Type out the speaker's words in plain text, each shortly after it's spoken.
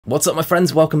What's up my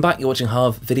friends, welcome back, you're watching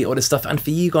Harv Video Audio Stuff, and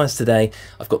for you guys today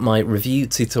I've got my review,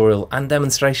 tutorial and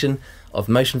demonstration of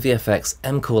Motion VFX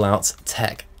mCallouts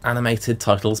Tech Animated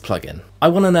Titles plugin. I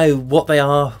want to know what they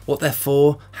are, what they're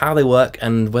for, how they work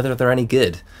and whether they're any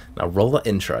good. Now roll that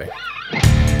intro.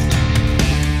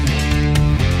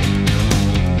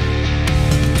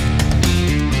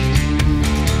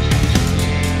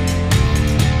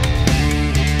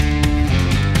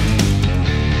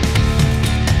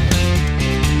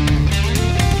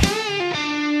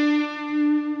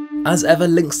 As ever,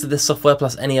 links to this software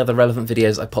plus any other relevant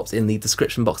videos I popped in the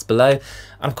description box below.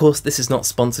 And of course, this is not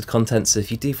sponsored content, so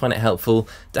if you do find it helpful,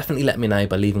 definitely let me know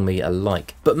by leaving me a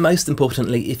like. But most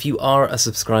importantly, if you are a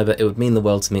subscriber, it would mean the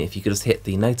world to me if you could just hit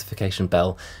the notification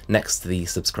bell next to the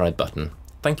subscribe button.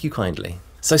 Thank you kindly.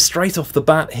 So straight off the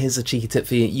bat, here's a cheeky tip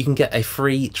for you. You can get a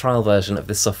free trial version of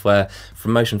this software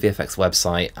from MotionVFX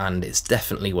website, and it's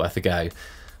definitely worth a go.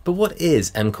 But what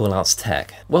is mCallouts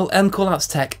Tech? Well, mCallouts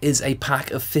Tech is a pack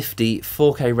of 50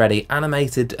 4K ready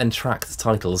animated and tracked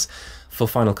titles for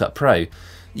Final Cut Pro.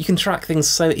 You can track things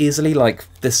so easily, like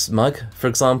this mug, for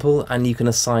example, and you can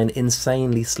assign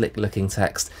insanely slick looking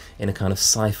text in a kind of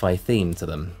sci-fi theme to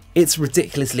them. It's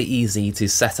ridiculously easy to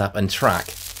set up and track.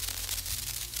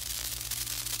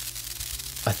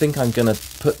 I think I'm gonna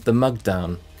put the mug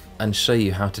down and show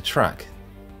you how to track.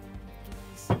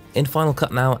 In Final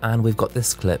Cut now, and we've got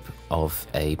this clip of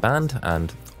a band,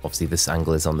 and obviously this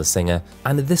angle is on the singer,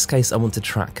 and in this case I want to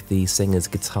track the singer's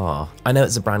guitar. I know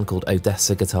it's a brand called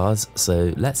Odessa Guitars,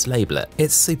 so let's label it.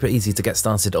 It's super easy to get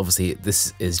started. Obviously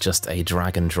this is just a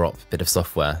drag and drop bit of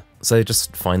software, so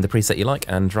just find the preset you like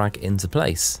and drag into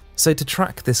place. So to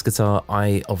track this guitar,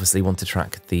 I obviously want to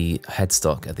track the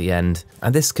headstock at the end,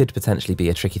 and this could potentially be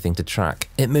a tricky thing to track.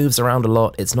 It moves around a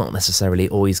lot, it's not necessarily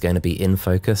always going to be in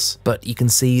focus, but you can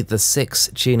see the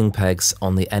 6 tuning pegs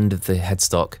on the end of the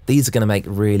headstock. These are going to make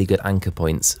really good anchor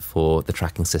points for the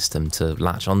tracking system to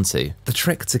latch onto. The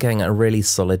trick to getting a really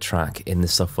solid track in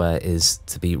this software is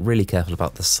to be really careful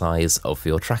about the size of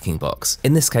your tracking box.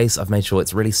 In this case, I've made sure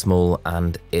it's really small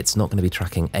and it's not going to be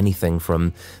tracking anything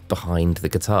from behind the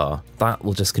guitar. That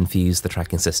will just confuse the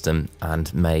tracking system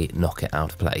and may knock it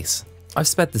out of place. I've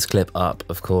sped this clip up,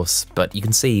 of course, but you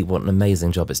can see what an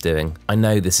amazing job it's doing. I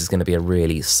know this is going to be a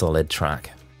really solid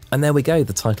track. And there we go,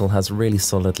 the title has really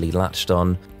solidly latched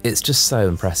on. It's just so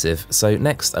impressive. So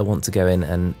next I want to go in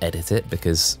and edit it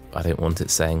because I don't want it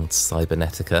saying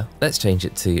Cybernetica. Let's change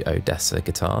it to Odessa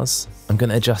Guitars. I'm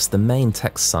going to adjust the main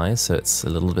text size so it's a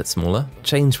little bit smaller.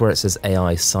 Change where it says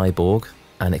AI Cyborg,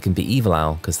 and it can be Evil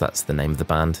Owl because that's the name of the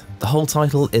band. The whole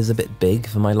title is a bit big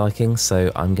for my liking,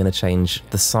 so I'm going to change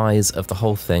the size of the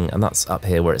whole thing, and that's up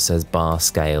here where it says bar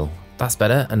scale. That's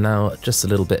better, and now just a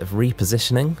little bit of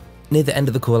repositioning. Near the end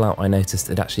of the call out I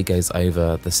noticed it actually goes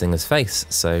over the singer's face,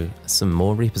 so some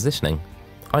more repositioning.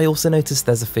 I also noticed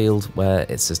there's a field where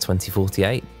it says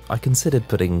 2048. I considered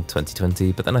putting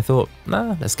 2020, but then I thought,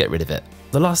 nah, let's get rid of it.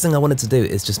 The last thing I wanted to do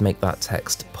is just make that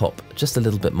text pop just a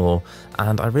little bit more,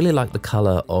 and I really like the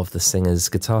colour of the singer's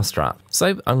guitar strap, so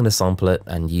I'm going to sample it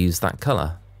and use that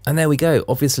colour. And there we go.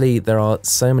 Obviously there are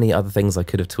so many other things I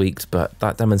could have tweaked, but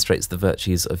that demonstrates the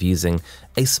virtues of using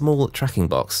a small tracking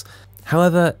box.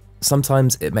 However,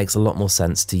 sometimes it makes a lot more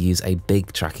sense to use a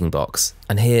big tracking box,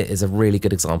 and here is a really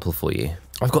good example for you.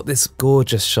 I've got this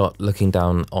gorgeous shot looking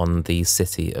down on the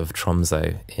city of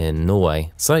Tromsø in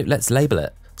Norway, so let's label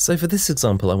it. So for this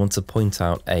example I want to point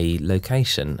out a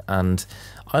location, and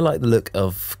I like the look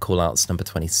of callouts number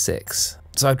 26.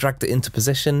 So I've dragged it into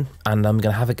position and I'm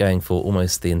going to have it going for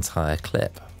almost the entire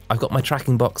clip. I've got my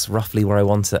tracking box roughly where I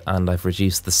want it, and I've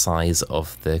reduced the size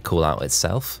of the callout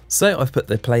itself. So I've put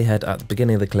the playhead at the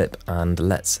beginning of the clip and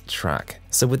let's track.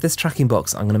 So with this tracking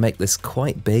box I'm going to make this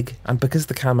quite big, and because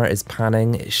the camera is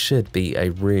panning it should be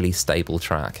a really stable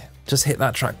track. Just hit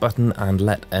that track button and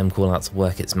let mCallouts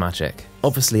work its magic.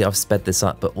 Obviously I've sped this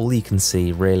up, but all you can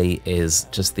see really is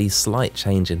just the slight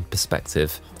change in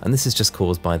perspective, and this is just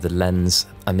caused by the lens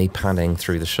and me panning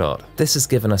through the shot. This has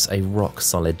given us a rock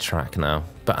solid track now,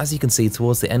 but as you can see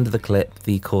towards the end of the clip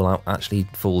the callout actually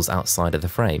falls outside of the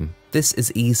frame. This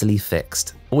is easily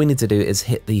fixed. All we need to do is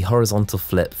hit the horizontal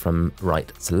flip from right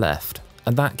to left,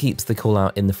 and that keeps the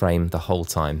callout in the frame the whole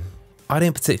time. I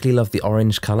don't particularly love the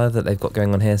orange colour that they've got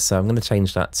going on here, so I'm going to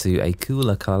change that to a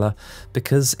cooler colour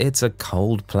because it's a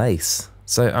cold place.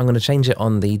 So I'm going to change it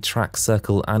on the track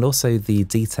circle and also the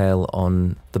detail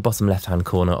on the bottom left hand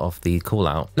corner of the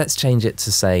callout. Let's change it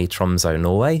to say Tromsø,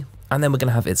 Norway, and then we're going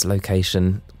to have its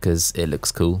location because it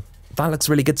looks cool. That looks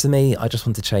really good to me. I just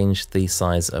want to change the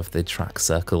size of the track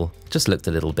circle. Just looked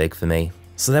a little big for me.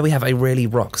 So there we have a really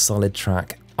rock solid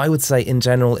track. I would say in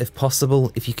general, if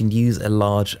possible, if you can use a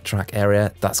large track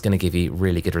area, that's going to give you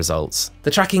really good results. The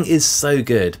tracking is so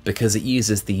good because it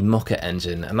uses the Mocha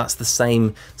engine, and that's the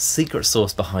same secret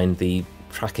sauce behind the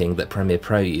tracking that Premiere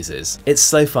Pro uses. It's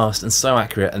so fast and so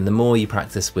accurate, and the more you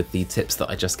practice with the tips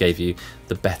that I just gave you,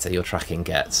 the better your tracking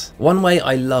gets. One way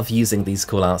I love using these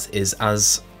callouts is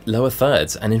as lower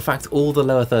thirds, and in fact all the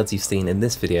lower thirds you've seen in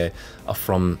this video are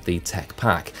from the tech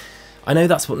pack. I know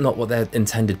that's not what their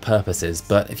intended purpose is,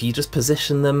 but if you just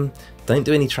position them, don't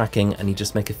do any tracking, and you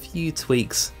just make a few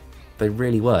tweaks, they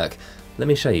really work. Let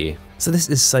me show you. So this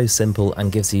is so simple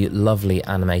and gives you lovely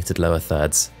animated lower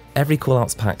thirds. Every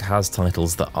callouts pack has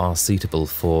titles that are suitable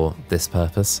for this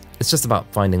purpose. It's just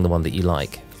about finding the one that you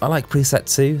like. I like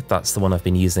preset 2, that's the one I've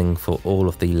been using for all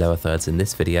of the lower thirds in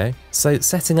this video. So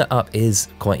setting it up is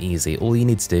quite easy. All you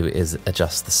need to do is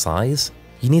adjust the size.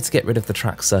 You need to get rid of the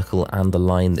track circle and the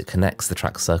line that connects the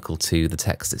track circle to the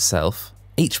text itself.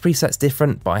 Each preset's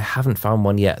different, but I haven't found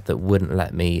one yet that wouldn't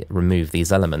let me remove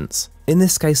these elements. In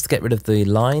this case, to get rid of the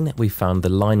line, we found the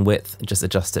line width, just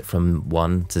adjust it from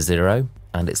 1 to 0,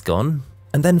 and it's gone.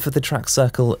 And then for the track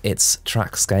circle, it's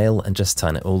track scale, and just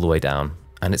turn it all the way down,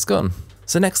 and it's gone.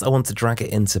 So next I want to drag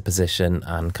it into position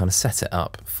and kind of set it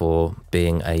up for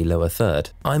being a lower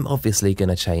third. I'm obviously going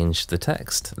to change the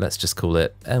text. Let's just call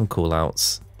it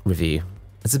mCallouts review.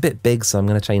 It's a bit big, so I'm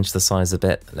going to change the size a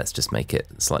bit. Let's just make it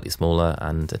slightly smaller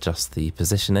and adjust the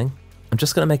positioning. I'm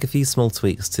just going to make a few small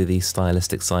tweaks to the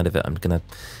stylistic side of it. I'm going to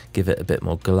give it a bit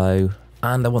more glow,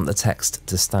 and I want the text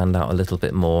to stand out a little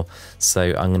bit more, so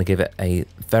I'm going to give it a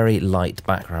very light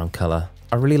background colour.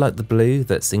 I really like the blue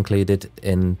that's included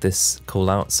in this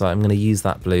callout, so I'm going to use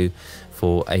that blue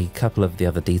for a couple of the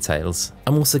other details.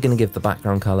 I'm also going to give the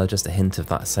background colour just a hint of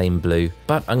that same blue,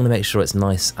 but I'm going to make sure it's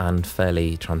nice and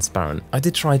fairly transparent. I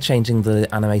did try changing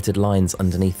the animated lines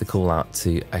underneath the callout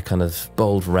to a kind of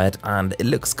bold red, and it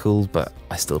looks cool, but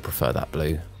I still prefer that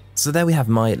blue. So there we have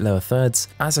my lower thirds.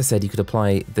 As I said, you could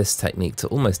apply this technique to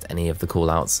almost any of the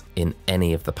callouts in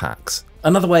any of the packs.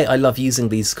 Another way I love using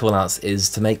these callouts is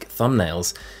to make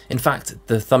thumbnails. In fact,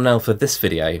 the thumbnail for this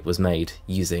video was made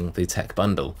using the tech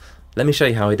bundle. Let me show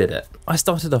you how I did it. I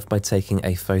started off by taking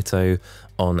a photo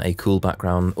on a cool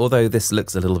background. Although this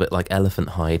looks a little bit like elephant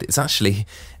hide, it's actually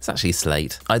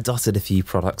slate. I dotted a few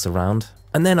products around,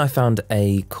 and then I found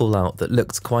a callout that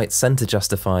looked quite center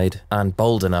justified and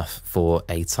bold enough for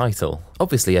a title.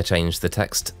 Obviously I changed the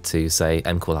text to say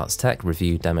mCallouts Tech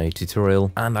Review Demo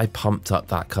Tutorial, and I pumped up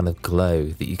that kind of glow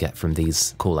that you get from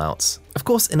these callouts. Of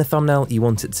course, in a thumbnail you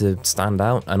want it to stand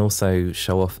out and also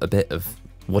show off a bit of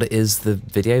what it is the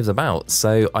video's about,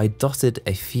 so I dotted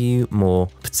a few more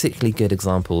particularly good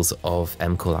examples of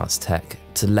mCallouts Tech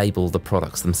to label the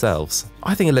products themselves.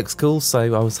 I think it looks cool, so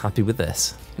I was happy with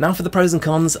this. Now for the pros and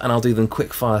cons, and I'll do them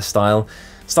quick fire style.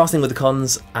 Starting with the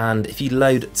cons, and if you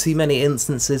load too many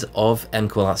instances of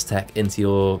mCallouts Tech into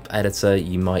your editor,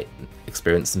 you might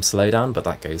experience some slowdown, but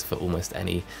that goes for almost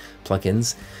any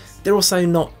plugins. They're also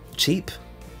not cheap.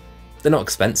 They're not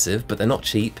expensive, but they're not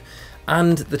cheap.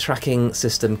 And the tracking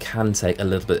system can take a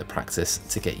little bit of practice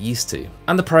to get used to.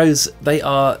 And the pros, they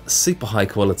are super high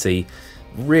quality,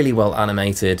 really well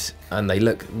animated, and they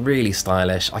look really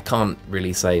stylish. I can't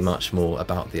really say much more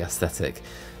about the aesthetic.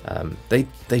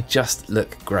 They just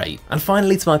look great. And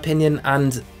finally, to my opinion,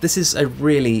 and this is a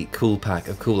really cool pack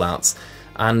of callouts,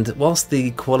 and whilst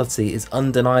the quality is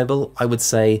undeniable, I would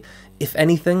say, if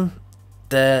anything,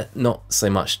 they're not so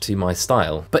much to my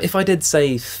style. But if I did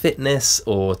say fitness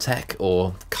or tech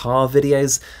or car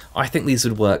videos, I think these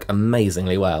would work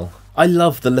amazingly well. I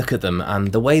love the look of them,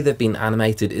 and the way they've been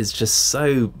animated is just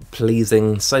so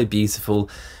pleasing, so beautiful.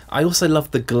 I also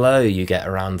love the glow you get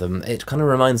around them. It kind of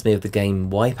reminds me of the game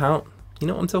Wipeout. You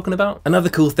know what I'm talking about? Another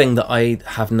cool thing that I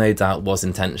have no doubt was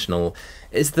intentional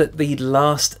is that the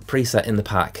last preset in the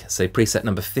pack, so preset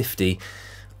number 50,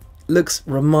 looks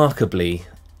remarkably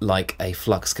like a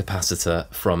flux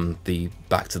capacitor from the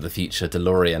Back to the Future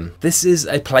DeLorean. This is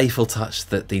a playful touch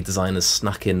that the designers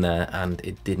snuck in there, and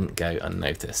it didn't go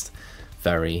unnoticed.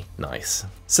 Very nice.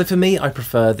 So for me, I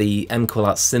prefer the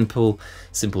mCallouts Simple,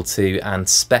 Simple 2 and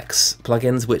Specs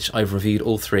plugins, which I've reviewed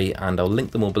all three, and I'll link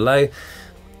them all below.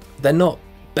 They're not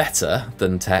better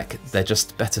than tech, they're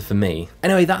just better for me.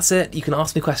 Anyway, that's it. You can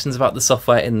ask me questions about the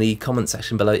software in the comment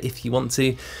section below if you want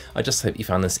to. I just hope you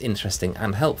found this interesting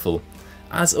and helpful.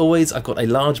 As always, I've got a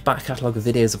large back catalogue of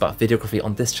videos about videography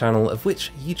on this channel, of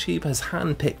which YouTube has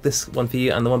handpicked this one for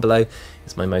you, and the one below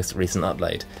is my most recent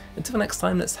upload. Until next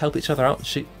time, let's help each other out and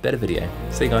shoot better video.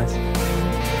 See you guys.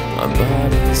 My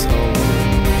body's home.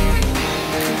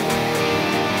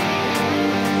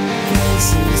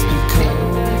 This is because